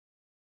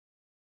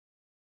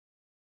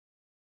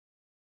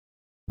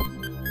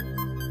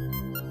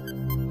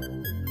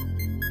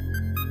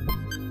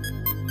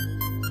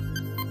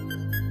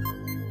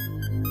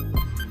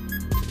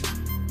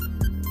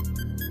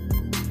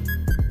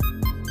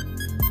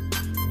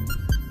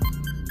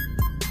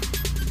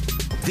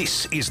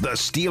This is the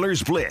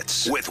Steelers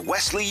Blitz with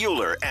Wesley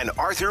Euler and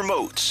Arthur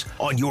Moats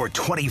on your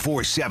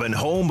 24/7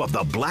 home of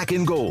the black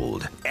and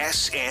gold,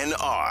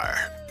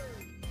 SNR.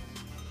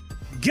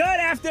 Good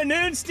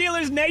afternoon,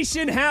 Steelers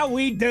Nation. How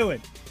we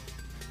doing?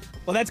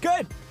 Well, that's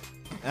good.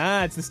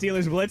 It's the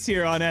Steelers Blitz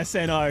here on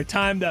SNR.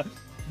 Time to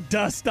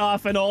dust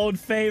off an old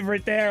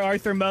favorite there.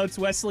 Arthur Moats,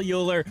 Wesley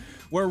Euler.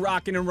 We're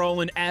rocking and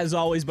rolling as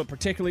always, but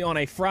particularly on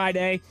a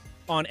Friday,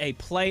 on a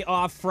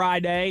playoff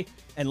Friday.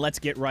 And let's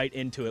get right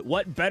into it.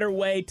 What better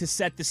way to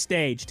set the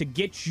stage, to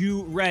get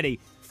you ready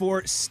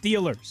for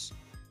Steelers,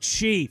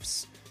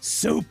 Chiefs,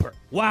 Super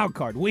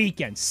Wildcard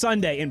Weekend,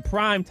 Sunday in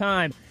prime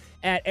time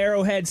at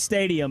Arrowhead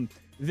Stadium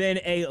than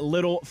a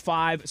little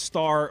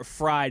five-star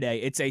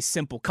Friday. It's a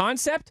simple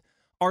concept.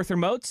 Arthur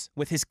Moats,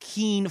 with his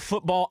keen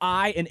football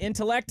eye and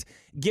intellect,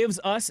 gives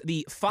us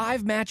the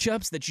 5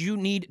 matchups that you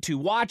need to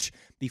watch,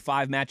 the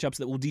 5 matchups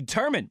that will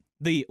determine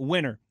the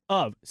winner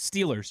of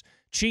Steelers,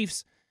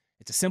 Chiefs.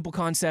 It's a simple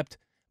concept,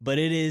 but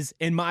it is,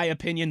 in my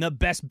opinion, the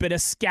best bit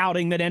of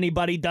scouting that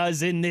anybody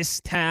does in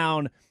this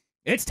town.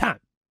 It's time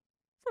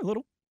for a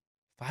little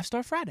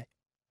 5-star Friday.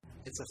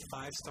 It's a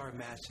 5-star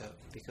matchup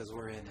because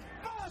we're in it.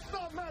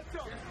 5-star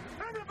matchup.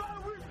 Everybody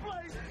we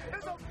play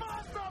is a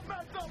 5-star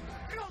matchup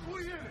because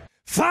we in it.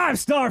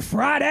 5-star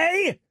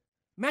Friday.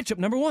 Matchup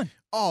number 1.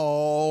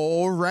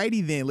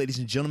 Alrighty then, ladies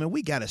and gentlemen,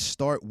 we got to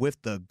start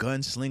with the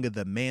gunslinger,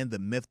 the man, the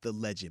myth, the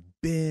legend,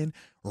 Ben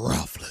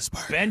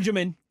Roethlisberger.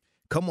 Benjamin.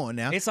 Come on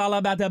now. It's all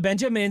about the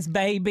Benjamins,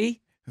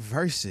 baby.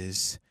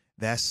 Versus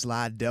that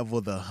sly devil,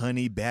 the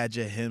honey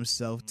badger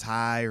himself,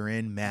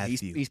 Tyrann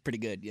Mathieu. He's pretty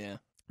good, yeah.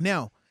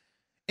 Now,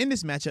 in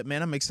this matchup,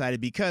 man, I'm excited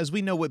because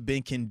we know what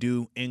Ben can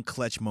do in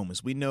clutch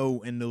moments. We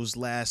know in those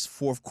last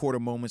fourth quarter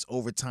moments,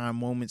 overtime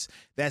moments,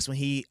 that's when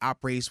he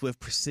operates with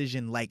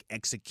precision-like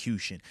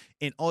execution.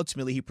 And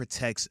ultimately, he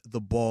protects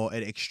the ball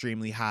at an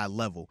extremely high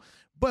level.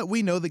 But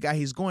we know the guy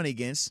he's going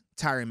against,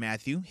 Tyrann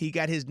Mathieu, he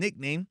got his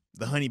nickname,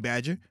 the Honey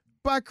Badger,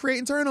 by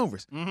creating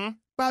turnovers,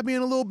 by being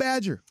a little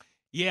badger.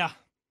 Yeah.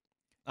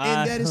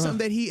 And that is something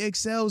that he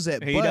excels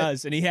at. He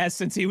does, and he has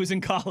since he was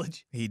in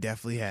college. He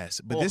definitely has.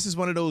 But this is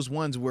one of those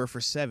ones where for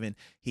 7,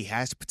 he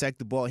has to protect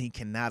the ball. He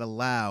cannot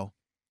allow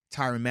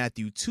Tyrann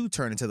Mathieu to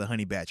turn into the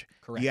Honey Badger.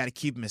 Correct. You got to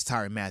keep him as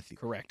Tyrann Mathieu.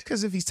 Correct.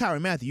 Because if he's Tyrann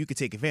Mathieu, you can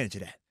take advantage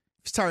of that.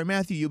 If it's Tyrann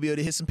Mathieu, you'll be able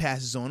to hit some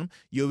passes on him.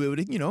 You'll be able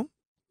to,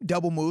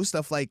 double move,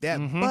 stuff like that.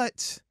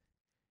 But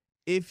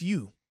if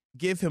you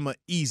give him an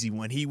easy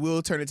one, he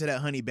will turn into that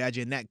Honey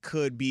Badger, and that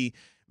could be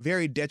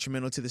very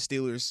detrimental to the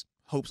Steelers'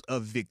 hopes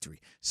of victory.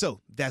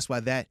 So that's why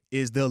that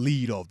is the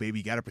lead-off, baby.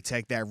 You got to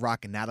protect that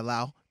rock and not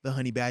allow the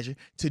Honey Badger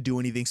to do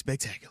anything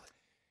spectacular.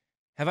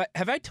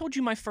 Have I told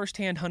you my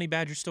firsthand Honey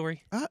Badger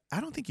story? I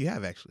don't think you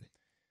have, actually.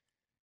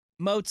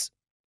 Moats,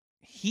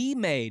 he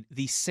made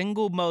the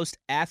single most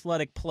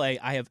athletic play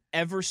I have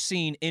ever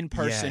seen in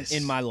person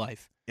in my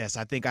life. Yes,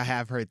 I think I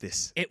have heard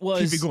this. It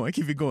was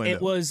Keep it going.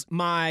 It was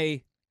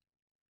my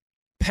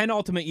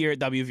penultimate year at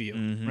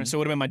WVU. Right? So it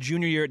would have been my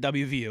junior year at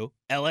WVU.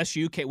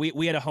 LSU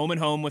we had a home and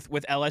home with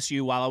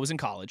LSU while I was in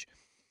college.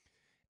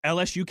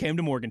 LSU came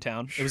to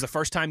Morgantown. It was the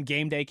first time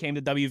game day came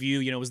to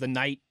WVU. It was the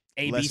night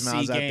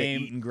ABC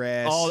game. Eating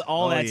grass.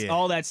 All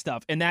that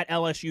stuff. And that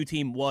LSU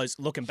team was,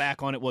 looking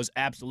back on it, was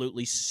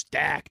absolutely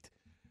stacked.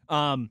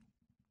 It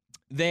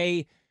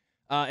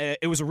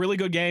was a really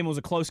good game. It was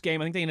a close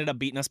game. I think they ended up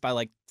beating us by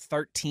like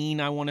 13,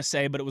 I want to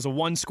say, but it was a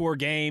 1-score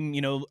game,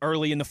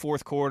 early in the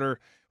fourth quarter.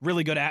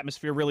 Really good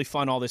atmosphere, really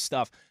fun, all this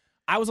stuff.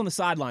 I was on the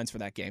sidelines for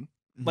that game.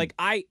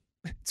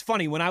 It's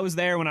funny, when I was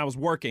there, when I was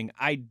working,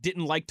 I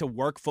didn't like to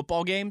work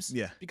football games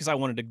because I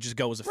wanted to just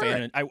go as a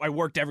fan. And I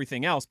worked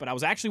everything else, but I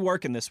was actually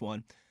working this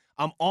one.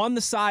 I'm on the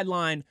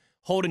sideline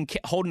holding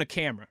a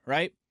camera,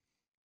 right?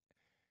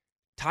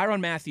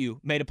 Tyrann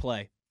Mathieu made a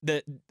play.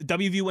 The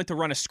WVU went to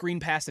run a screen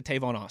pass to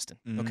Tavon Austin,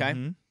 okay?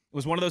 It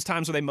was one of those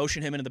times where they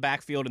motioned him into the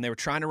backfield and they were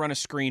trying to run a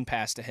screen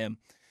pass to him.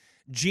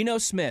 Geno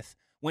Smith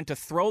went to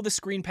throw the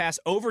screen pass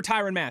over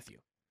Tyrann Mathieu.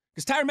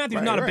 Because Tyrann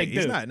Mathieu's not a big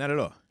dude. He's not at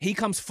all. He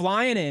comes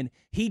flying in.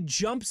 He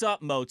jumps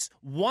up, Moats,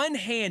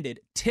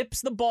 one-handed,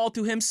 tips the ball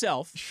to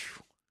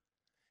himself,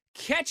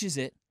 catches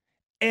it,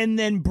 and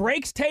then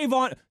breaks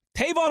Tavon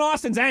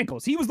Austin's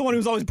ankles. He was the one who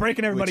was always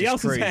breaking everybody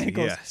else's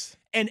ankles. Yes.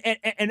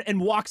 And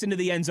walks into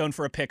the end zone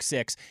for a pick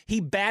 6. He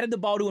batted the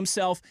ball to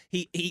himself.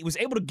 He was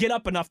able to get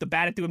up enough to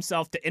bat it to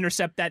himself, to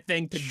intercept that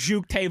thing, to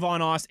juke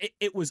Tavon Austin.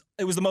 It was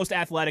the most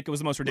athletic. It was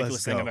the most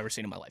ridiculous thing I've ever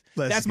seen in my life.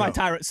 That's my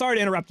Tyrann. Sorry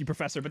to interrupt you,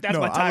 Professor, but that's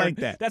my Tyrann. I like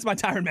that. That's my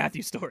Tyrann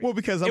Mathieu story. Well,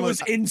 because it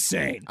was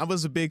insane. I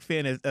was a big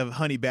fan of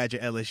Honey Badger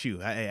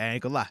LSU. I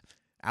ain't gonna lie.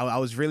 I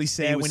was really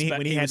sad when he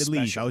had to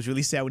leave. I was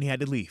really sad when he had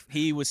to leave.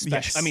 He was special.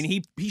 Yes. I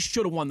mean, he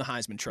should have won the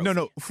Heisman Trophy.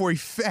 No, for a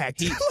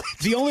fact.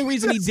 The only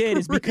reason he did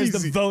is because the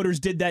crazy. voters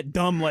did that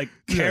dumb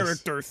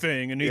character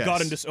thing, and he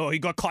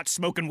got caught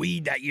smoking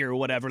weed that year or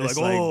whatever. It's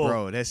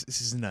bro, this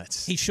is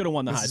nuts. He should have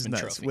won the Heisman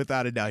Trophy.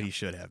 Without a doubt, he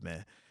should have,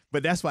 man.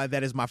 But that's why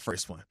that is my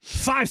first one.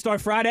 5-star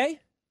Friday.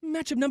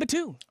 Matchup number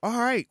 2. All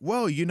right.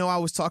 Well, I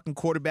was talking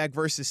quarterback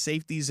versus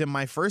safeties in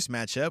my first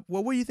matchup.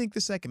 Well, what do you think the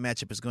second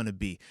matchup is going to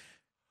be?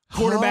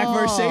 Quarterback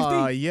versus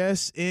safety?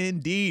 Yes,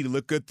 indeed.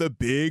 Look at the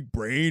big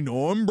brain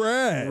on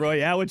Brad.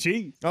 Royale with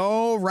cheese.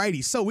 All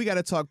righty. So we got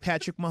to talk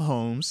Patrick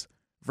Mahomes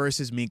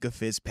versus Minkah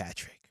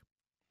Fitzpatrick.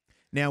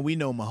 Now, we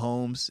know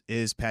Mahomes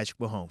is Patrick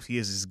Mahomes. He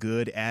is as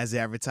good as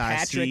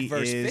advertised. Patrick he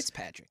versus is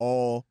Fitzpatrick.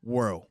 all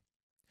world.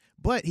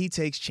 But he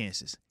takes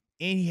chances.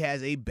 And he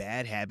has a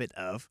bad habit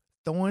of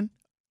throwing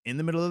in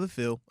the middle of the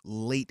field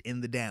late in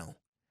the down.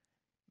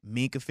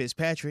 Minkah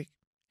Fitzpatrick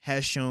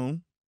has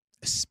shown,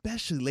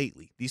 especially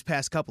lately, these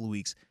past couple of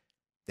weeks,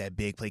 that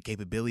big play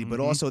capability, but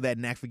also that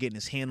knack for getting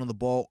his hand on the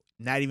ball,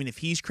 not even if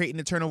he's creating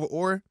the turnover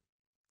or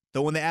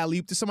throwing the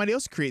alley-oop to somebody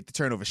else to create the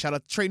turnover. Shout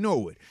out to Trey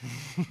Norwood.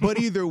 But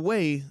either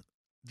way,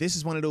 this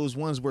is one of those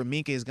ones where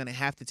Minkah is going to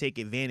have to take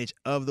advantage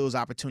of those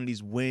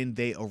opportunities when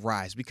they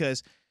arise,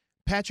 because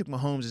Patrick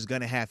Mahomes is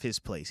going to have his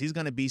place. He's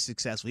going to be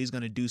successful. He's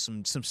going to do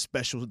some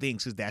special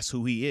things because that's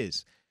who he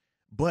is.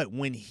 But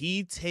when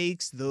he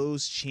takes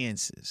those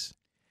chances,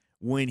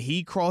 when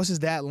he crosses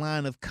that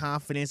line of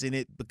confidence and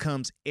it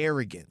becomes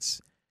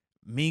arrogance,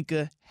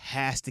 Minkah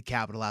has to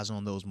capitalize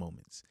on those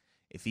moments.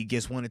 If he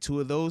gets one or two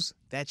of those,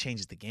 that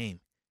changes the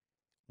game.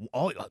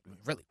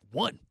 Really,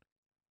 one.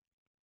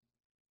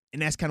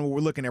 And that's kind of what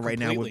we're looking at right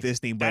now with this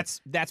thing. But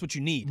that's what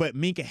you need. But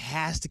Minkah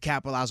has to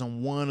capitalize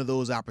on one of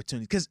those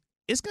opportunities because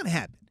it's going to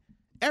happen.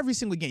 Every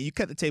single game, you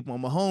cut the tape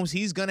on Mahomes,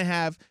 he's going to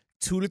have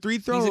 2 to 3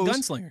 throws. He's a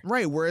gunslinger.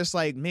 Right, where it's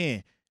like,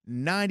 man,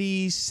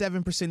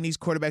 97% of these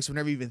quarterbacks would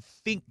never even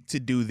think to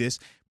do this.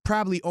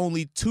 Probably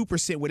only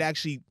 2% would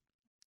actually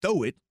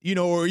throw it,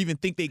 or even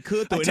think they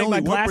could throw it. I take my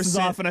only glasses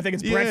 1%, off, and I think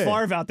it's Brett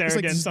Favre out there it's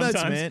again it's sometimes.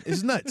 Nuts, man.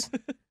 It's nuts.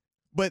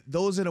 But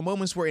those are the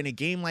moments where in a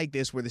game like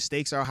this where the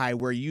stakes are high,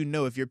 where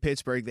if you're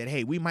Pittsburgh that,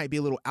 hey, we might be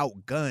a little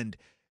outgunned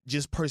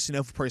just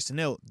personnel for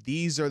personnel,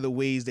 these are the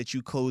ways that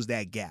you close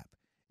that gap.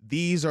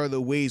 These are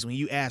the ways when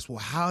you ask, well,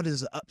 how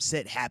does the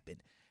upset happen?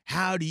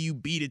 How do you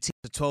beat a team,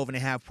 a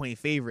 12.5-point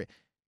favorite?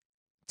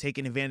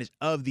 Taking advantage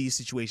of these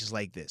situations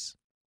like this.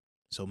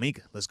 So,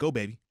 Minkah, let's go,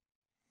 baby.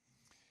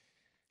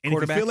 And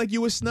if you feel like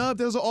you were snubbed,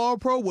 there's an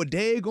all-pro, well,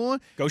 daggone.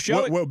 Go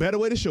show it. What better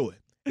way to show it?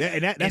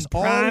 That's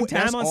prime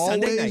time on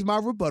Sunday night. My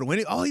rebuttal. When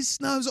he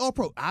snubs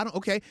all-pro.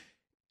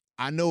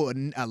 I know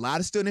a lot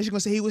of Steel Nation going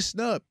to say he was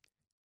snubbed.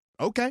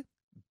 Okay.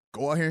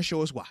 Go out here and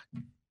show us why.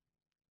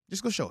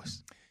 Just go show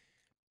us.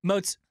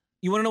 Moats,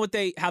 you want to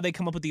know how they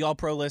come up with the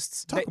all-pro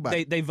lists? Talk about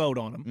it. They vote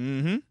on them.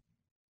 Mm-hmm.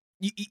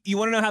 You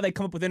want to know how they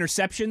come up with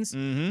interceptions?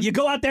 Mm-hmm. You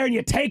go out there and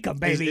you take them,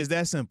 baby. It's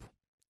that simple.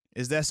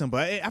 It's that simple.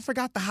 I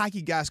forgot the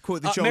hockey guy's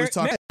quote that you always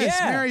talk about.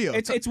 Yes, Mario.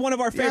 It's one of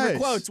our favorite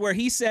quotes where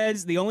he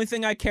says, the only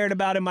thing I cared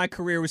about in my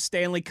career was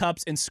Stanley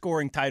Cups and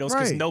scoring titles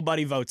because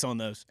nobody votes on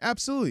those.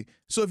 Absolutely.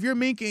 So if you're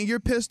Minkah and you're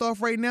pissed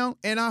off right now,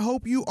 and I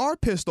hope you are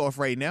pissed off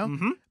right now,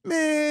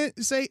 man,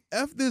 say,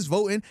 F this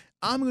voting.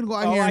 I'm going to go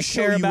out here and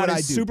show you what I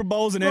do. Super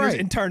Bowls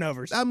and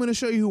turnovers. I'm going to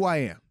show you who I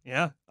am.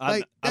 Yeah,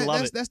 I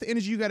love it. That's the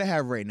energy you got to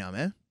have right now,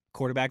 man.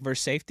 Quarterback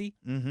versus safety,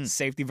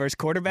 safety versus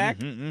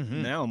quarterback.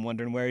 Now I'm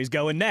wondering where he's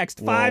going next.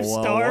 Whoa,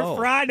 Five-star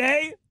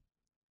Friday.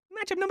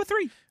 Matchup number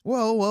 3.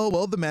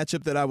 Well, the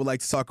matchup that I would like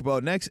to talk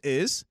about next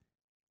is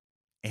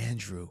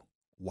Andrew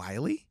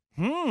Wiley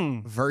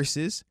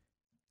versus,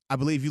 I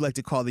believe you like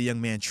to call the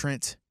young man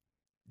Trent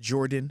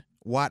Jordan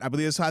Watt. I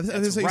believe that's how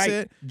you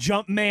said.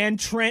 Jump man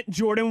Trent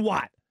Jordan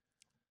Watt.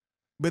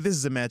 But this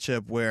is a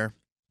matchup where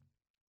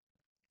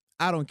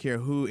I don't care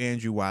who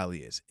Andrew Wiley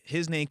is.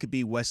 His name could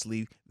be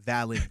Wesley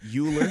Valen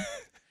Euler.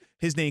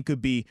 His name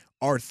could be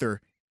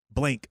Arthur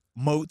Blank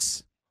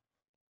Moats.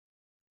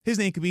 His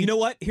name could be... You know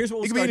what? Here's what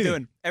we'll start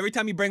doing. Every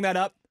time you bring that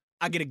up,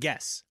 I get a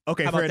guess.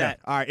 Okay, how about fair enough. that?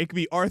 All right, it could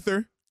be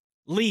Arthur.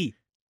 Lee.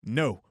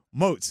 No,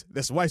 Moats.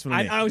 That's the wife's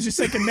name. I was just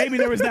thinking maybe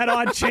there was that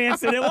odd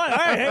chance that it was. All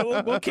right, hey,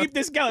 we'll keep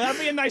this going.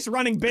 That'll be a nice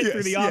running bit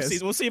through the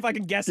offseason. We'll see if I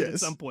can guess it at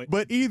some point.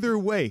 But either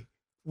way,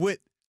 what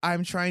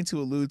I'm trying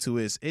to allude to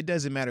is it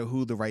doesn't matter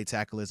who the right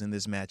tackle is in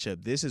this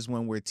matchup. This is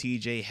one where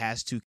TJ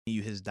has to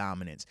continue his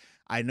dominance.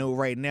 I know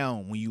right now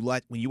when you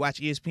watch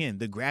ESPN,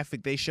 the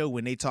graphic they show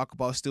when they talk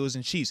about Steelers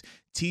and Chiefs,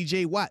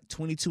 TJ Watt,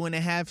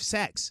 22.5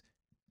 sacks.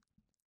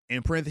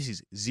 In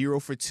parentheses, 0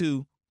 for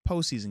 2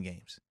 postseason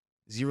games.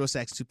 0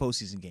 sacks, 2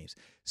 postseason games.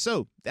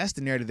 So that's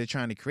the narrative they're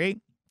trying to create.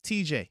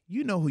 TJ,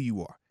 you know who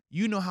you are.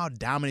 You know how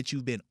dominant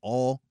you've been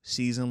all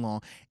season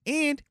long.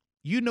 And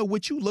you know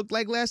what you looked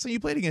like last time you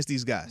played against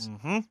these guys.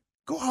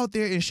 Go out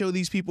there and show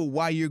these people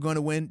why you're going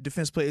to win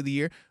Defense Player of the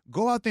Year.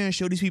 Go out there and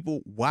show these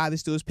people why the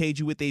Steelers paid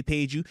you what they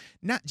paid you,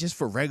 not just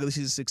for regular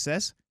season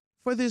success,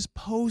 for this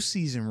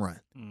postseason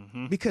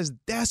run. Because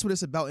that's what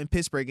it's about in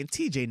Pittsburgh, and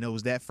TJ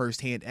knows that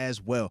firsthand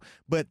as well.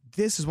 But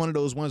this is one of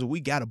those ones where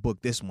we got to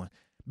book this one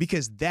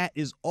because that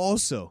is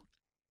also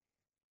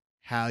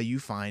how you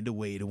find a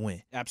way to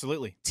win.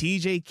 Absolutely.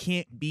 TJ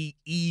can't be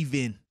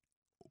even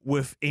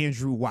with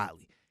Andrew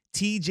Wiley.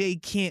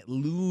 TJ can't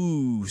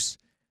lose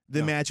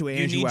the match with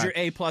Andrew You need Wiley. your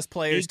A-plus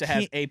players to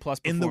have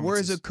A-plus performances. In the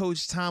words of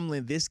Coach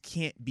Tomlin, this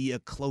can't be a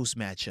close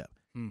matchup.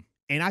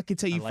 And I can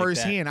tell you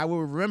firsthand, I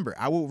will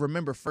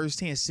remember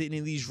firsthand sitting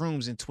in these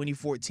rooms in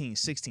 2014,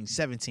 16,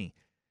 17.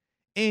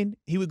 And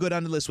he would go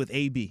down the list with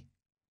AB.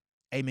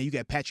 Hey, man, you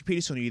got Patrick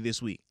Peterson on you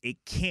this week. It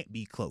can't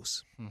be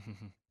close.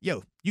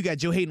 Yo, you got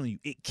Joe Hayden on you.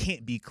 It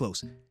can't be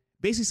close.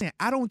 Basically saying,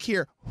 I don't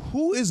care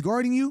who is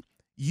guarding you.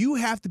 You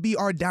have to be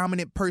our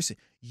dominant person.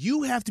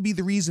 You have to be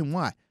the reason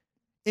why.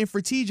 And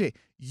for TJ,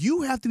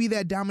 you have to be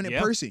that dominant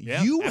person.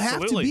 You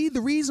have to be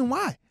the reason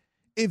why.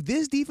 If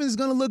this defense is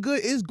going to look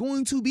good, it's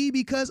going to be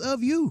because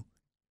of you.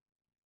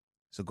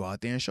 So go out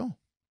there and show them.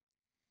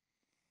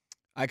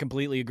 I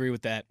completely agree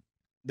with that.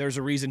 There's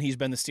a reason he's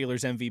been the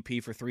Steelers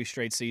MVP for 3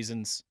 straight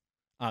seasons.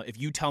 If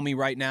you tell me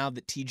right now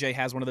that TJ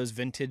has one of those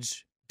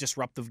vintage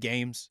disruptive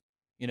games,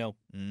 2,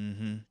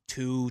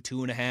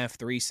 2.5,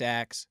 3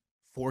 sacks,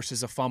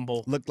 forces a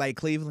fumble. Look like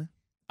Cleveland.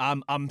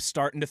 I'm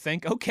starting to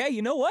think, okay,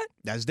 you know what?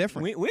 That's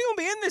different. We're going to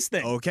be in this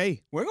thing.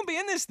 Okay. We're going to be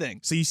in this thing.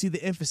 So you see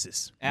the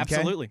emphasis.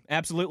 Absolutely. Okay?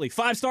 Absolutely.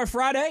 5-Star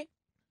Friday,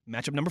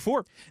 matchup number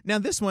 4. Now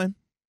this one,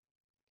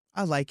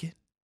 I like it,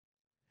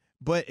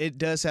 but it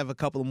does have a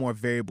couple of more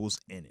variables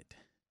in it.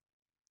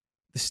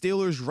 The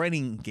Steelers'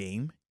 running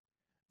game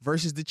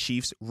versus the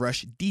Chiefs'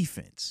 rush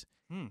defense.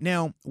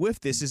 Now, with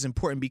this is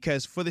important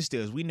because for the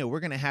Steelers, we know we're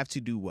going to have to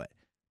do what?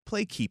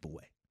 Play keep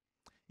away.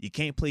 You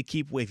can't play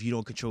keep away if you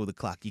don't control the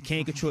clock. You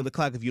can't control the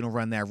clock if you don't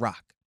run that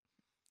rock.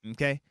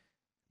 Okay?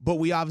 But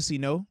we obviously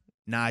know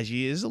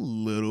Najee is a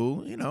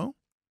little,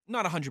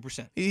 Not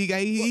 100%.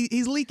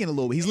 He's leaking a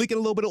little bit. He's leaking a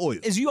little bit of oil.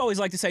 As you always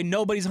like to say,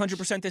 nobody's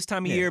 100% this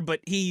time of year, but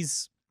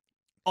he's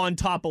on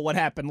top of what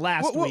happened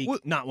last week,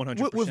 not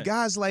 100%. With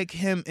guys like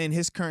him and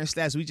his current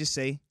stats, we just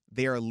say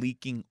they are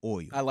leaking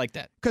oil. I like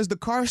that. Because the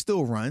car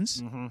still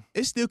runs.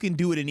 It still can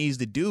do what it needs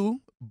to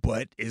do,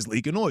 but it's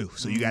leaking oil.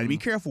 So you got to be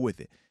careful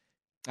with it.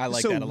 I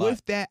like that a lot. So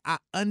with that, I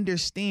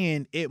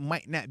understand it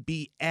might not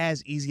be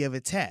as easy of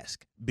a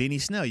task. Benny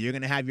Snell, you're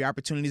going to have your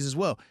opportunities as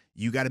well.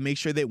 You got to make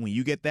sure that when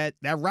you get that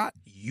rock,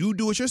 you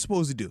do what you're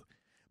supposed to do.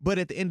 But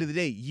at the end of the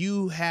day,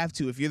 you have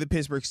to, if you're the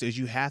Pittsburgh Steelers,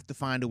 you have to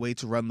find a way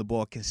to run the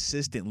ball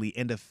consistently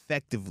and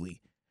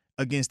effectively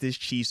against this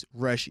Chiefs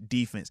rush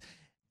defense.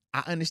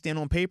 I understand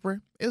on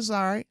paper, it's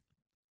all right.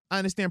 I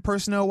understand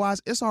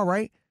personnel-wise, it's all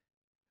right.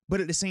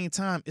 But at the same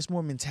time, it's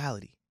more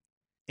mentality.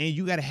 And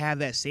you got to have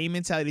that same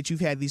mentality that you've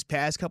had these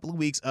past couple of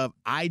weeks of,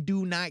 I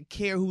do not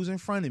care who's in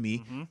front of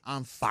me.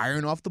 I'm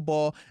firing off the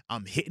ball.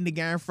 I'm hitting the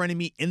guy in front of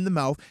me in the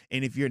mouth.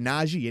 And if you're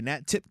Najee, you're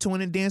not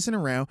tiptoeing and dancing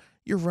around,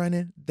 you're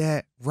running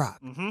that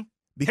rock.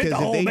 Because hit the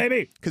hole,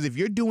 baby. Because if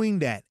you're doing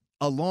that,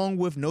 along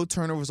with no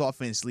turnovers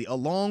offensively,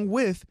 along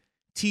with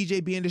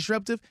TJ being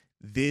disruptive,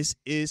 this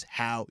is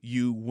how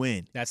you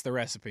win. That's the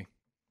recipe.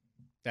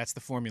 That's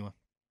the formula.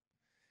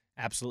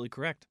 Absolutely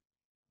correct.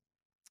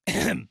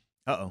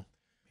 Uh-oh.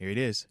 Here it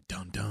is.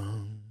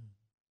 Dum-dum.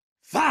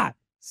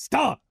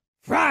 5-Star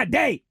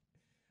Friday.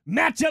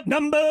 Matchup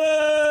number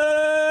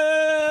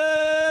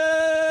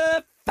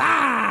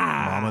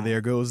 5. Mama,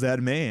 there goes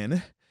that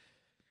man.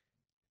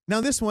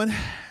 Now this one,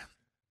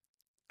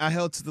 I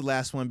held to the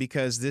last one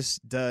because this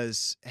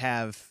does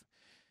have,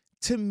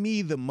 to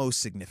me, the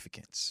most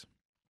significance.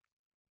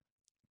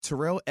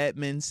 Terrell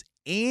Edmunds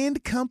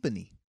and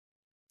company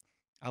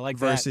I like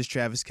versus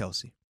Travis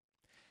Kelce.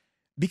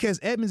 Because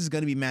Edmonds is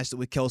going to be matched up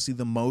with Kelce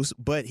the most,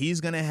 but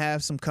he's going to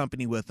have some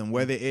company with him,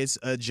 whether it's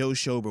a Joe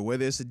Schober,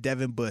 whether it's a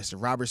Devin Bush, a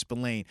Robert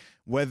Spillane,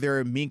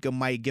 whether Minka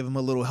might give him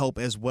a little help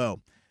as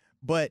well.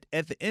 But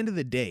at the end of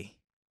the day,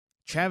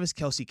 Travis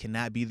Kelce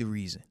cannot be the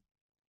reason.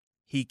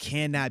 He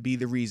cannot be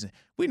the reason.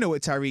 We know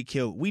what Tyreek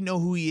Hill, we know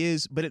who he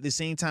is, but at the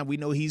same time, we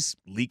know he's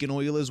leaking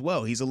oil as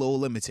well. He's a little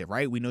limited,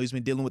 right? We know he's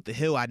been dealing with the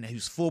Hill. I know he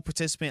was full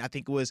participant. I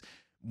think it was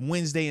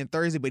Wednesday and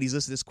Thursday, but he's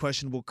listed as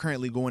questionable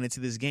currently going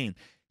into this game.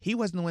 He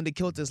wasn't the one that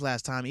killed us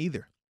last time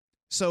either.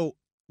 So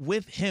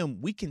with him,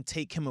 we can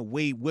take him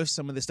away with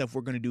some of the stuff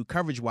we're going to do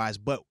coverage-wise.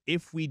 But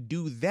if we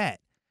do that,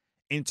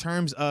 in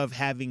terms of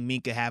having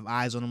Minka have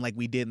eyes on him like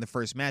we did in the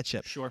first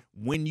matchup, Sure.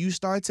 When you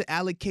start to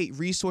allocate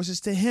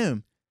resources to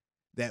him,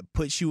 that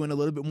puts you in a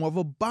little bit more of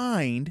a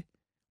bind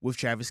with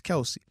Travis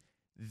Kelce.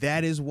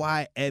 That is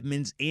why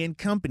Edmonds and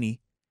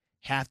company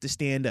have to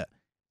stand up.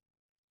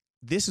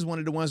 This is one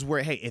of the ones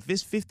where, hey, if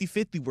it's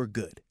 50-50, we're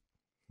good.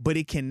 But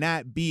it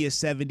cannot be a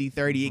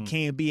 70-30. It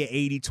can't be an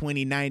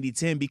 80-20,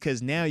 90-10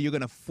 because now you're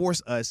going to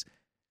force us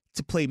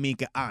to play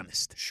Minka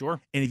honest. Sure.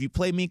 And if you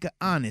play Minka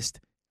honest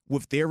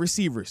with their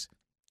receivers,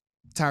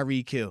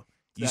 Tyreek Hill,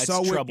 you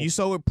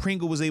saw what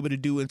Pringle was able to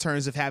do in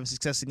terms of having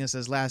success against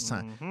us last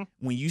time.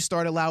 When you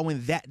start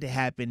allowing that to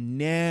happen,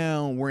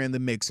 now we're in the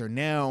mixer.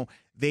 Now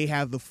they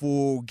have the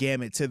full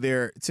gamut to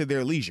their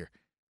leisure.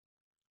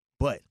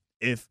 But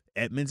if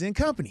Edmonds and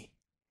company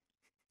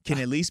can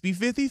at least be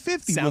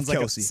 50-50 with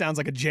Kelce. Sounds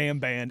like a jam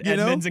band.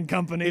 Edmonds and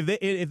company.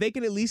 If they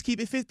can at least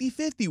keep it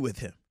 50-50 with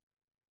him,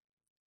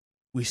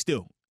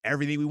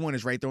 everything we want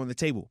is right there on the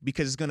table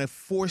because it's going to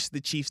force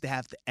the Chiefs to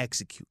have to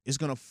execute. It's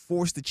going to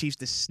force the Chiefs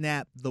to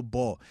snap the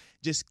ball.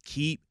 Just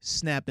keep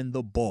snapping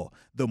the ball.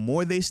 The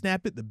more they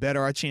snap it, the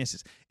better our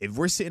chances. If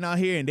we're sitting out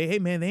here and they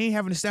ain't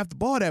having to snap the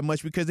ball that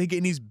much because they're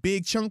getting these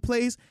big chunk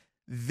plays,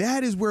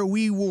 that is where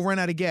we will run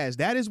out of gas.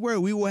 That is where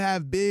we will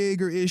have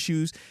bigger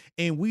issues,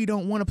 and we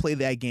don't want to play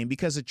that game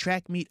because a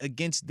track meet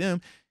against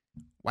them,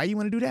 Why you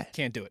want to do that?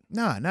 Can't do it.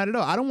 Nah, not at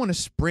all. I don't want to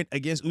sprint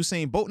against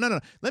Usain Bolt. No.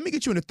 Let me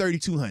get you in the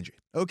 3,200.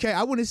 Okay,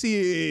 I want to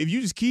see if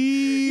you just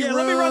keep. Yeah,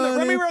 running.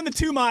 let me run the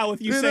 2 mile with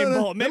Usain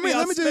Bolt. Maybe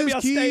I'll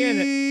stay in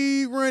it.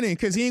 Keep running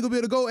because he ain't gonna be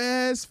able to go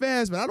as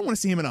fast. But I don't want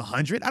to see him in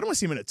 100. I don't want to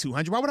see him in a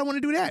 200. Why would I want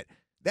to do that?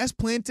 That's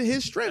playing to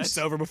his strengths. It's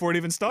over before it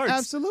even starts.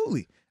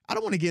 Absolutely. I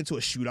don't want to get into a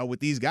shootout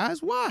with these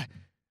guys. Why?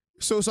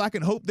 So I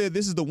can hope that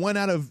this is the 1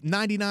 out of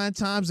 99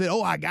 times that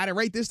I got it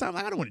right this time.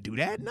 Like, I don't want to do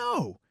that.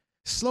 No.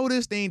 Slow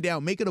this thing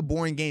down. Make it a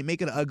boring game.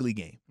 Make it an ugly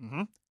game.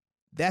 Mm-hmm.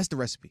 That's the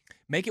recipe.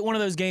 Make it one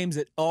of those games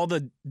that all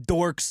the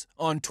dorks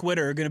on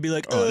Twitter are going to be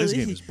like, oh, this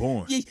game is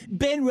boring.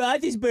 Ben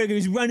Roethlisberger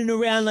is running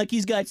around like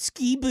he's got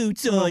ski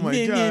boots on. Oh,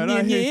 my God.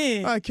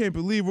 I can't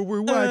believe what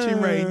we're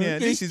watching right now.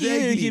 This is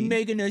ugly. You're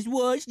making us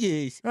watch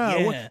this.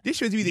 This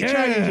should be the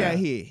challenge out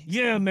here.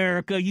 Yeah,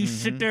 America. You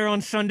sit there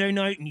on Sunday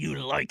night and you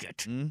like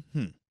it.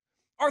 Mm-hmm.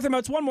 Arthur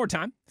Moats, one more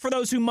time. For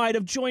those who might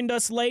have joined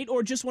us late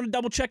or just want to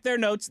double-check their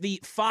notes,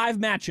 the 5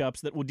 matchups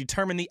that will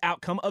determine the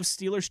outcome of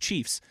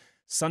Steelers-Chiefs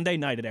Sunday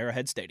night at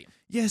Arrowhead Stadium.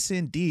 Yes,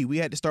 indeed. We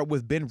had to start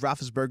with Ben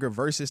Roethlisberger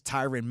versus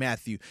Tyrann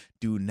Mathieu.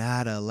 Do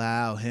not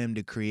allow him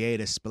to create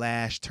a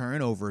splash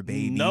turnover,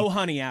 baby. No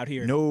honey out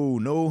here.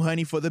 No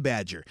honey for the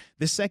Badger.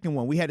 The second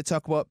one, we had to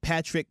talk about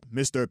Patrick,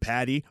 Mr.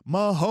 Patty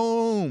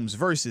Mahomes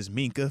versus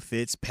Minkah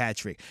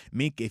Fitzpatrick.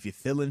 Minkah, if you're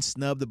feeling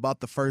snubbed about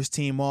the first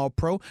team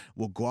All-Pro,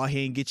 we'll go out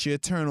here and get you a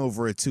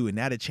turnover or two, and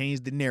that'll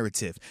change the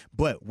narrative.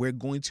 But we're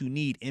going to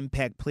need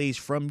impact plays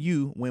from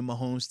you when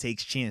Mahomes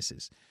takes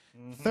chances.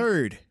 Mm-hmm.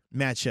 Third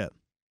matchup,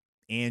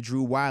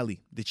 Andrew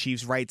Wiley, the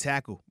Chiefs' right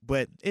tackle.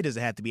 But it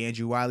doesn't have to be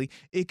Andrew Wiley.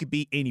 It could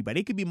be anybody.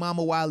 It could be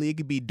Mama Wiley. It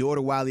could be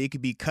daughter Wiley. It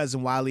could be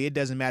cousin Wiley. It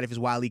doesn't matter if it's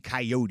Wiley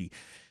Coyote.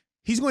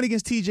 He's going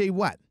against TJ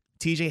Watt.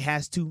 TJ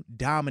has to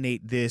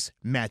dominate this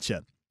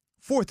matchup.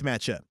 Fourth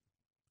matchup,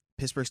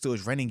 Pittsburgh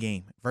Steelers running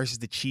game versus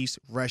the Chiefs'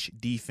 rush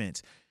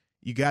defense.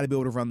 You got to be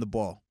able to run the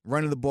ball.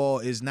 Running the ball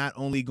is not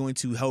only going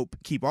to help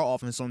keep our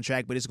offense on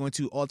track, but it's going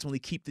to ultimately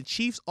keep the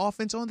Chiefs'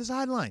 offense on the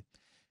sideline.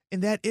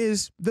 And that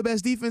is the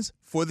best defense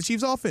for the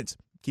Chiefs offense.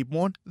 Keep them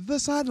on the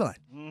sideline.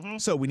 Mm-hmm.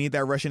 So we need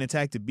that rushing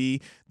attack to be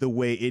the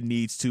way it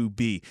needs to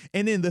be.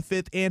 And then the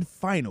fifth and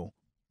final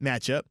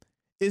matchup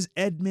is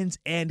Edmonds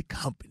and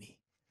Company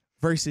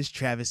versus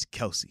Travis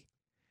Kelce.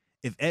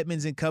 If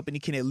Edmonds and Company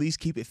can at least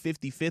keep it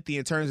 50-50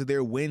 in terms of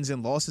their wins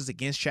and losses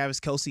against Travis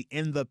Kelce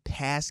in the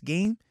past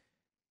game,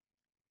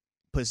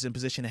 puts us in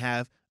position to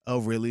have a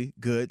really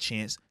good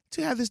chance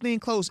to have this thing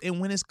close.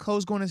 And when it's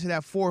close going into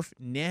that fourth,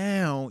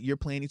 now you're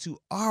playing into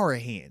our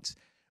hands.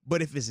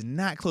 But if it's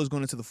not close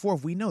going into the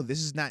fourth, we know this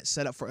is not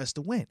set up for us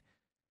to win.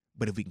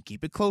 But if we can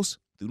keep it close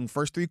through the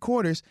first 3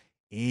 quarters,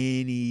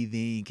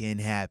 anything can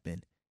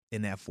happen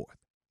in that fourth.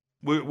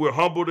 We're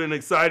humbled and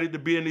excited to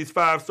be in these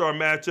 5-star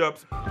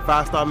matchups.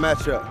 5-star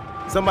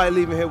matchup. Somebody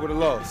leaving here with a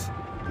loss.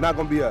 Not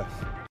going to be us.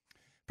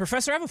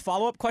 Professor, I have a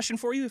follow-up question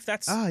for you, if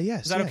that's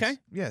yes. Is that okay?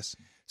 Yes.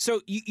 So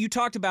you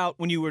talked about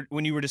when you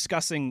were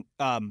discussing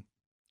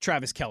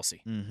Travis Kelce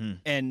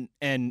and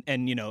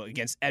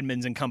against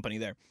Edmonds and Company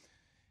there.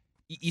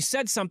 You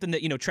said something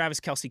that Travis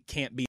Kelce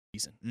can't be the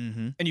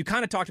reason, and you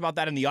kind of talked about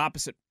that in the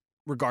opposite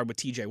regard with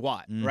T.J.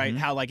 Watt, right?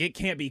 How it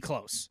can't be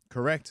close.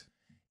 Correct.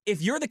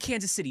 If you're the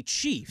Kansas City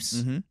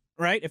Chiefs,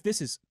 right? If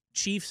this is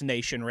Chiefs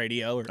Nation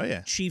Radio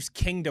or Chiefs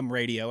Kingdom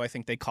Radio, I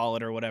think they call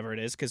it, or whatever it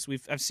is, because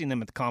I've seen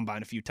them at the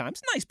Combine a few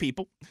times. Nice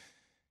people.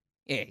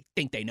 Yeah, I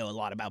think they know a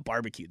lot about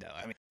barbecue, though.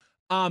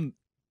 I mean,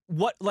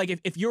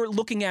 if you're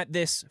looking at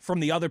this from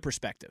the other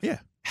perspective,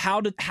 how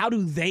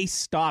do they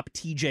stop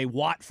T.J.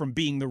 Watt from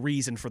being the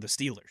reason for the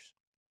Steelers?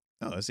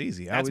 Oh, it's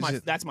easy.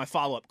 That's my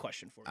follow-up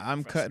question for you.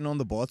 I'm cutting on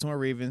the Baltimore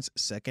Ravens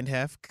second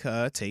half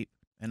tape,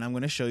 and I'm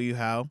going to show you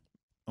how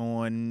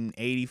on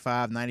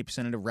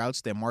 85-90% of the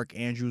routes that Mark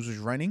Andrews was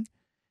running,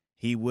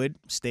 he would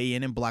stay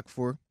in and block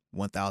for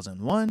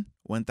 1,001,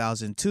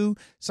 1,002,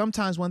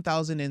 sometimes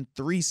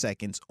 1,003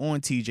 seconds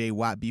on TJ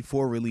Watt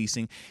before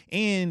releasing,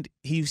 and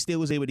he still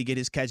was able to get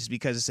his catches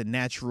because it's a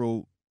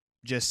natural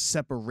just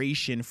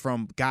separation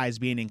from guys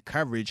being in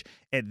coverage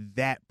at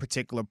that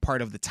particular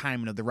part of the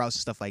timing of the routes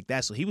and stuff like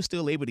that. So he was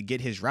still able to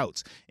get his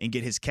routes and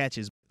get his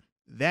catches.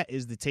 That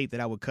is the tape that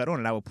I would cut on,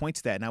 and I would point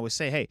to that, and I would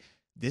say, hey,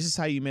 this is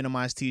how you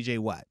minimize TJ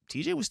Watt.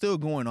 TJ was still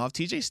going off.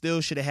 TJ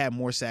still should have had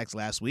more sacks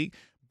last week,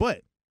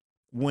 but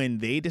when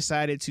they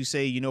decided to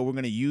say, we're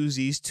going to use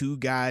these 2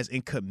 guys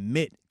and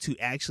commit to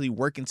actually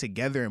working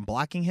together and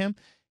blocking him,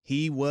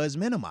 he was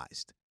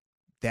minimized.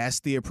 That's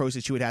the approach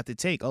that you would have to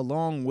take,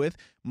 along with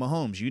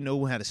Mahomes. You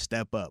know how to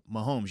step up.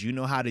 Mahomes, you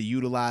know how to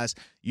utilize,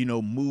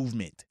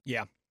 movement.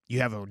 Yeah. You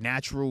have a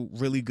natural,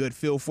 really good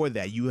feel for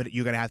that. You're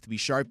going to have to be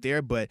sharp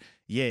there. But,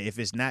 yeah, if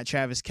it's not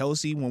Travis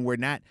Kelce, when we're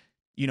not,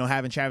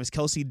 having Travis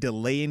Kelce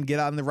delay and get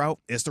out on the route,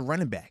 it's the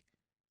running back.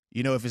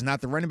 If it's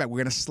not the running back, we're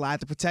going to slide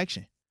the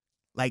protection.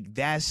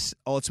 That's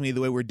ultimately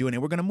the way we're doing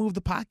it. We're going to move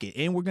the pocket,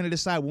 and we're going to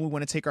decide when we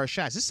want to take our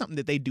shots. This is something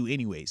that they do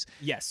anyways.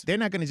 Yes. They're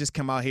not going to just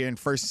come out here and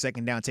first and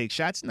second down take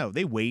shots. No,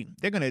 they wait.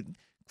 They're going to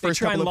first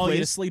try couple and lull of plays.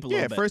 You to sleep a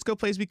little bit. First couple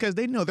plays because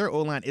they know their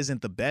O-line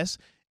isn't the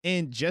best,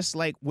 And just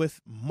like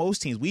with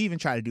most teams, we even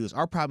try to do this.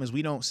 Our problem is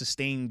we don't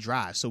sustain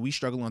drives, so we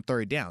struggle on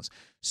third downs.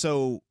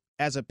 So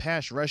as a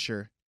pass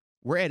rusher,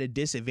 we're at a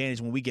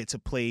disadvantage when we get to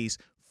plays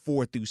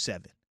 4 through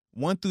 7.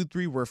 1 through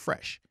 3, we're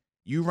fresh.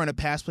 You run a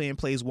pass play in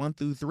plays 1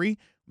 through 3,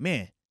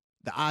 man,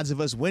 the odds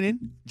of us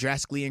winning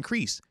drastically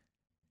increase.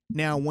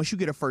 Now, once you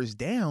get a first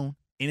down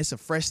and it's a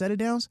fresh set of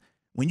downs,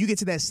 when you get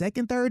to that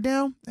second, third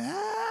down,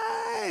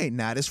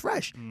 not as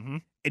fresh. Mm-hmm.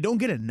 And don't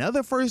get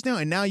another first down,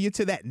 and now you're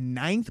to that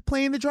 9th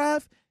play in the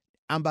drive,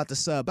 I'm about to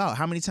sub out.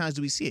 How many times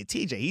do we see it?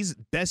 TJ, he's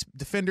the best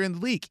defender in the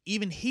league.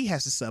 Even he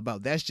has to sub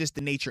out. That's just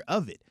the nature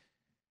of it.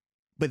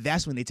 But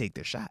that's when they take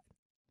their shot.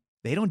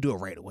 They don't do it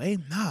right away.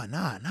 Nah.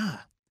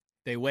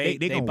 They wait.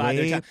 They gonna buy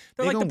their wait. time.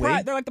 They They're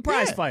gonna like the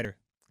prize Yeah. fighter.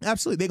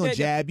 Absolutely. They're going to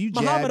jab you,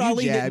 Muhammad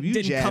Ali you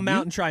didn't jab come you.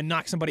 out and try and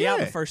knock somebody out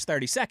in the first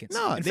 30 seconds.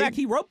 No, in fact,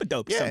 he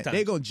rope-a-dope sometimes.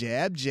 They're going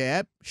to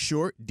jab,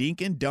 short, dink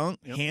and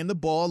dunk, hand the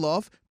ball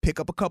off, pick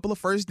up a couple of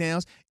first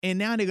downs, and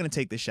now they're going to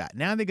take the shot.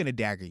 Now they're going to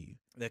dagger you.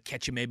 They'll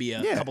catch you maybe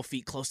a couple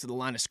feet close to the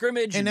line of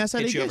scrimmage And that's how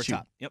hit they you over get you.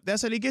 top. Yep.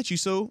 That's how they get you.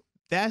 So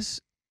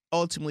that's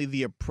ultimately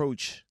the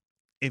approach,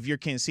 if you're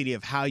Kansas City,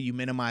 of how you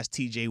minimize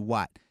TJ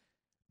Watt.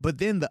 But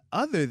then the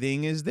other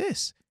thing is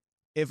this.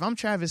 If I'm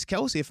Travis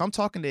Kelce, if I'm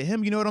talking to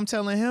him, you know what I'm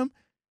telling him?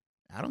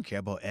 I don't care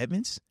about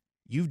Edmonds.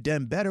 You've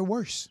done better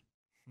worse.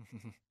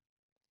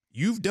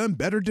 You've done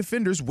better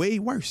defenders way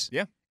worse.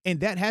 Yeah. And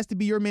that has to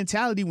be your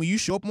mentality when you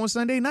show up on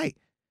Sunday night.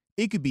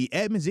 It could be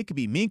Edmonds, it could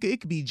be Minka,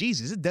 it could be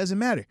Jesus. It doesn't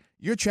matter.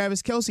 You're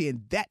Travis Kelce,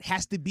 and that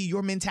has to be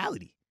your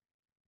mentality.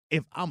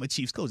 If I'm a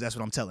Chiefs coach, that's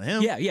what I'm telling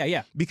him.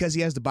 Yeah. Because he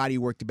has the body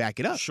of work to back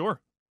it up. Sure.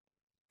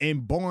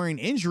 And barring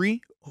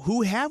injury,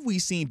 who have we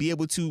seen be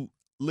able to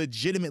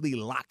legitimately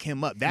lock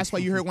him up? That's why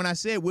you heard when I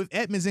said with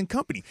Edmonds and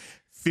company,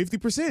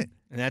 50%.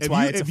 And that's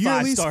why it's a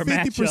five-star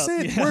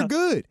matchup. Yeah. We're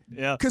good.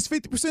 Yeah. Because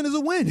 50% is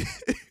a win.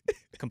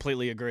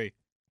 Completely agree.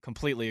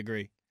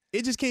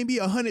 It just can't be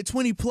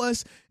 120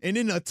 plus and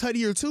then a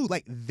tutty or two.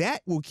 Like,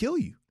 that will kill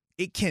you.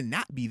 It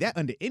cannot be that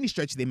under any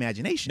stretch of the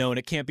imagination. No, and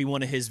it can't be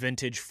one of his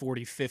vintage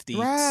 40, 50,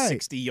 Right.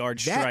 60-yard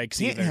That strikes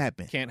can't either.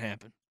 happen. Can't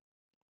happen.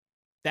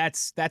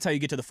 That's how you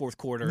get to the fourth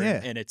quarter,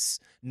 Yeah. and it's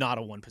not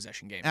a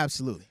one-possession game.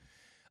 Absolutely.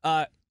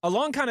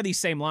 Along kind of these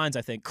same lines,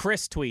 I think,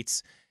 Chris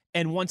tweets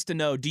and wants to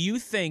know, do you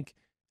think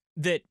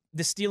that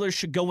the Steelers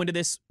should go into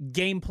this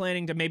game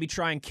planning to maybe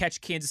try and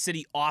catch Kansas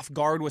City off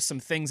guard with some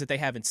things that they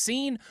haven't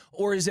seen?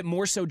 Or is it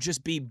more so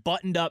just be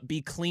buttoned up,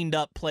 be cleaned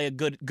up, play a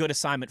good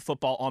assignment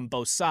football on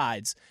both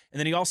sides? And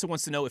then he also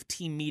wants to know if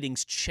team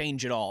meetings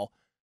change at all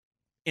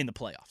in the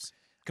playoffs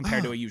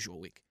compared to a usual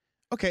week.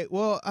 Okay,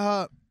 well,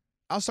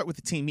 I'll start with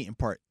the team meeting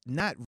part.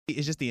 Not really,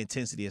 it's just the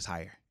intensity is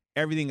higher.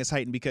 Everything is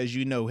heightened because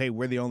hey,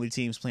 we're the only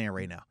teams playing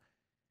right now.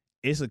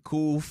 It's a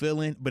cool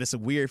feeling, but it's a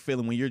weird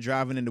feeling when you're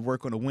driving into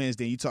work on a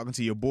Wednesday and you're talking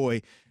to your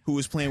boy who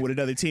is playing with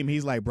another team.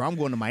 He's like, bro, I'm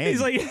going to Miami.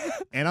 He's like,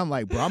 and I'm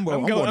like, bro, I'm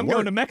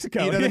going to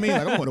Mexico. You know what I mean?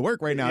 Like, I'm going to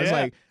work right now. Yeah. It's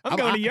like, I'm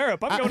going to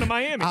Europe. I'm going to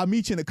Miami. I'll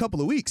meet you in a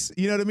couple of weeks.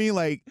 You know what I mean?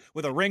 Like,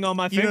 with a ring on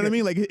my finger. You know what I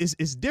mean? Like,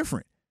 it's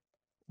different.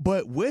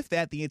 But with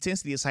that, the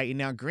intensity is heightened.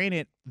 Now,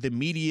 granted, the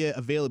media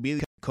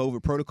availability,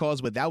 COVID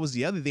protocols, but that was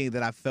the other thing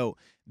that I felt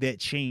that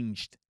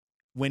changed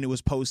when it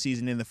was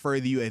postseason and the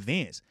further you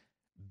advance.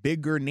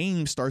 Bigger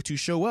names start to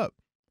show up.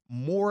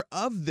 More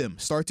of them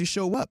start to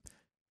show up.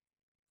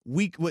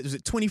 What was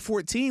it,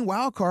 2014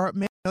 wild card,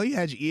 man, you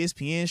had your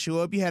ESPN show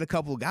up. You had a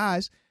couple of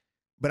guys.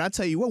 But I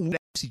tell you what, when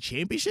that FC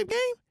championship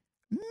game,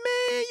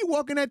 man, you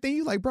walk in that thing,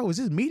 you like, bro, is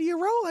this media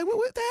roll? Like,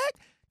 what the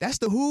heck? That's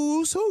the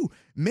who's who.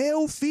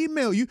 Male,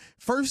 female. You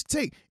first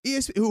take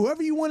ESPN,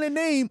 whoever you want to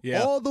name,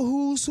 all the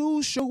who's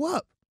who show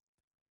up.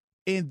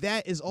 And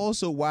that is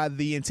also why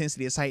the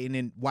intensity is heightened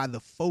and why the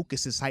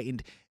focus is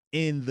heightened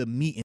in the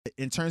meeting.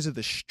 In terms of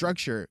the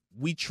structure,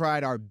 we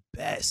tried our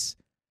best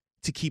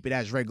to keep it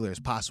as regular as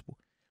possible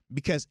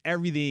because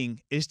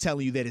everything is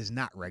telling you that it's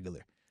not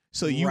regular.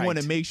 So you want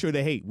to make sure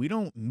that, hey, we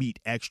don't meet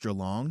extra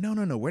long. No.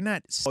 We're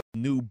not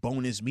new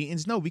bonus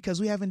meetings. No,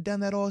 because we haven't done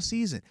that all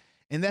season.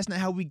 And that's not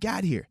how we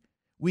got here.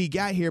 We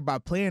got here by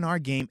playing our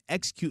game,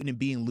 executing, and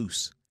being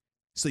loose.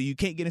 So you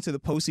can't get into the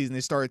postseason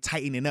and start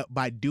tightening up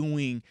by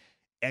doing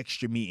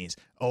extra meetings.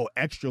 Oh,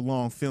 extra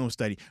long film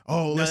study.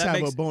 Oh, let's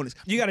have a bonus.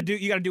 You got to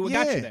do what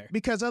got you there.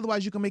 Because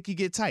otherwise you can make you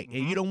get tight,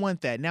 and you don't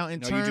want that. Now, in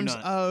terms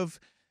of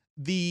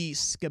the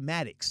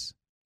schematics,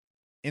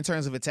 in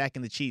terms of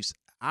attacking the Chiefs,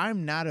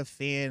 I'm not a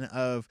fan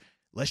of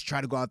let's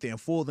try to go out there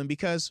and fool them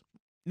because,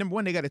 number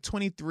one, they got a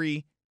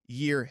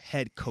 23-year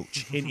head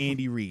coach in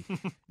Andy Reid.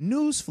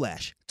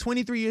 Newsflash,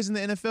 23 years in the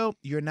NFL,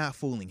 you're not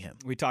fooling him.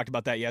 We talked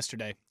about that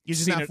yesterday. You're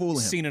just not fooling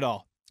him. Seen it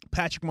all.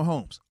 Patrick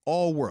Mahomes,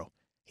 all world.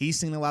 He's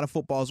seen a lot of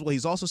football as well.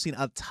 He's also seen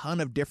a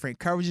ton of different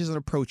coverages and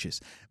approaches.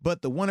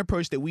 But the one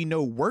approach that we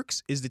know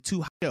works is the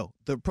two high.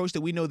 The approach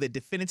that we know that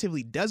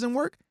definitively doesn't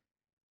work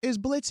is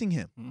blitzing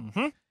him.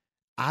 Mm-hmm.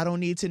 I don't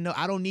need to know.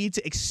 I don't need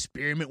to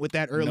experiment with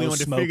that early on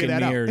to figure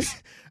that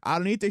out. I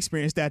don't need to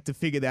experience that to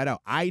figure that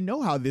out. I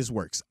know how this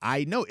works.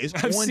 I know it's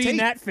I've on seen tape.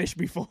 that fish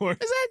before.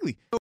 Exactly.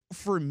 So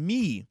for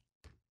me,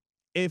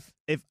 if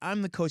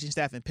I'm the coaching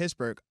staff in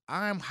Pittsburgh,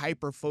 I'm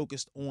hyper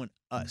focused on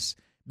us.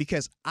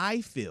 because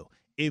I feel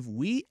if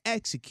we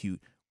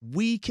execute,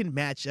 we can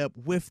match up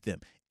with them.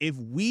 If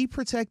we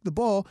protect the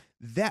ball,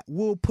 that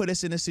will put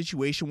us in a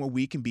situation where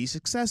we can be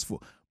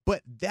successful.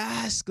 But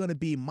that's going to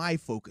be my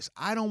focus.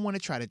 I don't want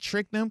to try to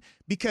trick them,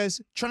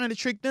 because trying to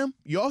trick them,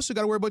 you also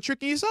got to worry about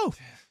tricking yourself.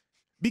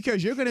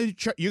 Because you're going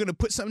to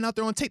put something out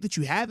there on tape that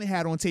you haven't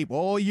had on tape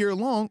all year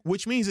long,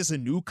 which means it's a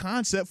new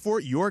concept for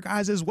your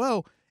guys as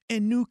well.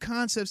 And new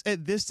concepts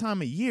at this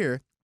time of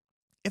year,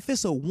 if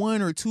it's a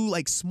one or two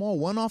like small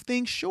one-off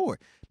thing, sure.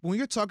 But when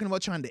you're talking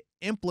about trying to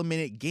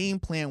implement it game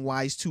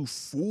plan-wise to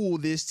fool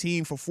this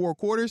team for 4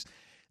 quarters,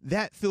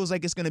 that feels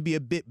like it's going to be a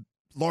bit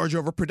larger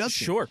of a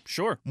production.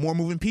 Sure. More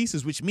moving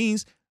pieces, which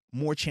means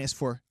more chance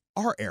for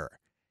our error.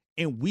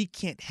 And we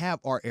can't have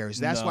our errors.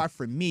 That's why,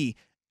 for me,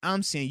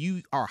 I'm saying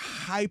you are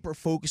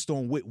hyper-focused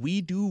on what we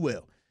do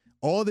well.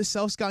 All the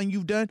self-scouting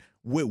you've done,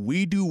 what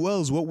we do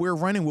well is what we're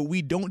running. What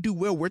we don't do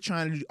well, we're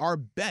trying to do our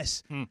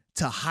best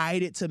to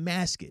hide it, to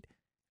mask it.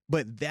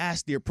 But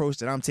that's the approach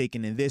that I'm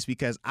taking in this,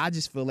 because I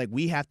just feel like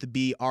we have to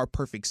be our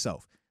perfect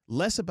self.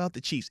 Less about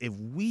the Chiefs. If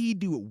we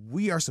do what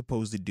we are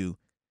supposed to do,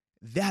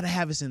 that'll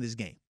have us in this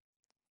game.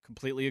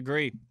 Completely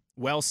agree.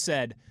 Well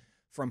said.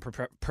 From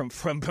But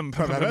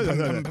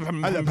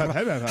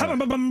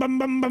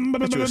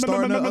you're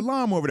starting an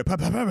alarm over there.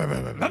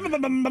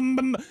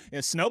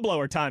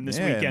 Snowblower time this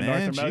weekend,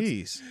 man, Arthur Moats.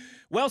 jeez.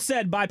 Well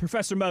said by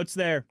Professor Moats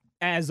there.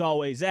 As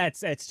always,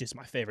 that's just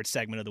my favorite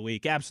segment of the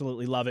week.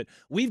 Absolutely love it.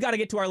 We've got to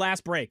get to our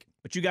last break,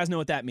 but you guys know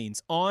what that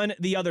means. On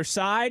the other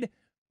side,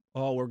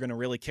 we're going to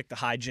really kick the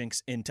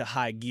hijinks into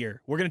high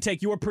gear. We're going to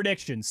take your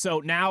predictions. So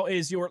now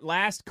is your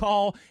last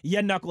call, you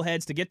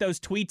knuckleheads, to get those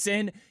tweets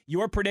in.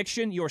 Your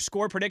prediction, your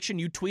score prediction,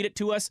 you tweet it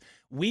to us.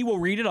 We will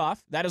read it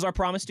off. That is our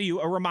promise to you.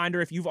 A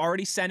reminder, if you've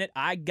already sent it,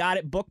 I got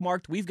it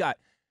bookmarked. We've got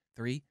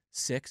 3,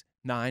 6,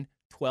 9,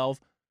 12,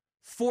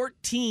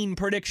 14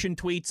 prediction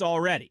tweets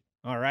already.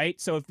 All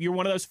right? So if you're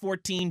one of those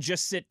 14,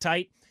 just sit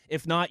tight.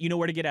 If not, you know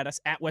where to get at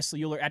us, at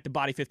Wesley Euler, at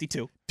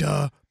TheBody52.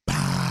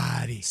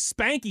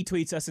 Spanky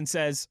tweets us and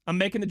says, I'm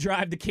making the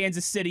drive to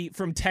Kansas City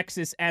from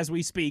Texas as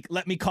we speak.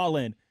 Let me call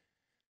in.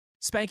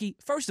 Spanky,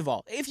 first of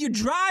all, if you're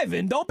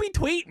driving, don't be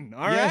tweeting,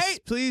 all right?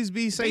 Please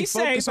be safe. Be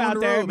Focus safe on out the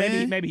there. road,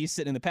 man. Maybe he's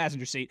sitting in the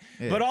passenger seat.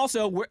 Yeah. But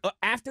also,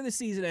 after the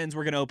season ends,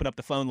 we're going to open up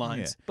the phone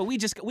lines. But we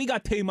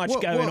got too much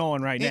going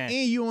on right now.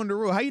 And you on the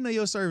road. How you know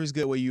your service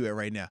good where you at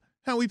right now?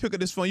 How we pick up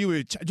this phone? You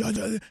were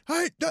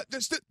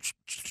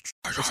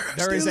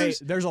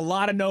There's a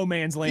lot of no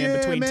man's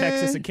land between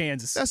Texas and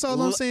Kansas. That's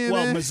all I'm saying,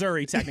 Well, man.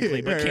 Missouri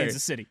technically, but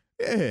Kansas City.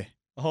 Yeah.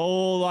 A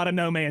whole lot of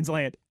no man's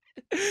land.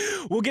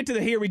 We'll get to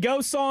the Here We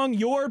Go song,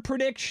 your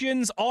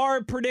predictions,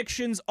 our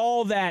predictions,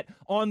 all that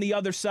on the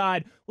other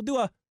side. We'll do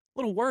a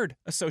little word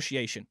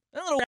association. A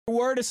little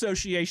word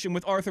association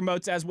with Arthur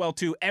Moats as well,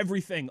 too.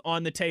 Everything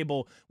on the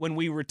table when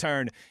we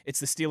return. It's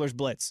the Steelers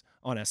Blitz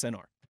on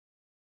SNR.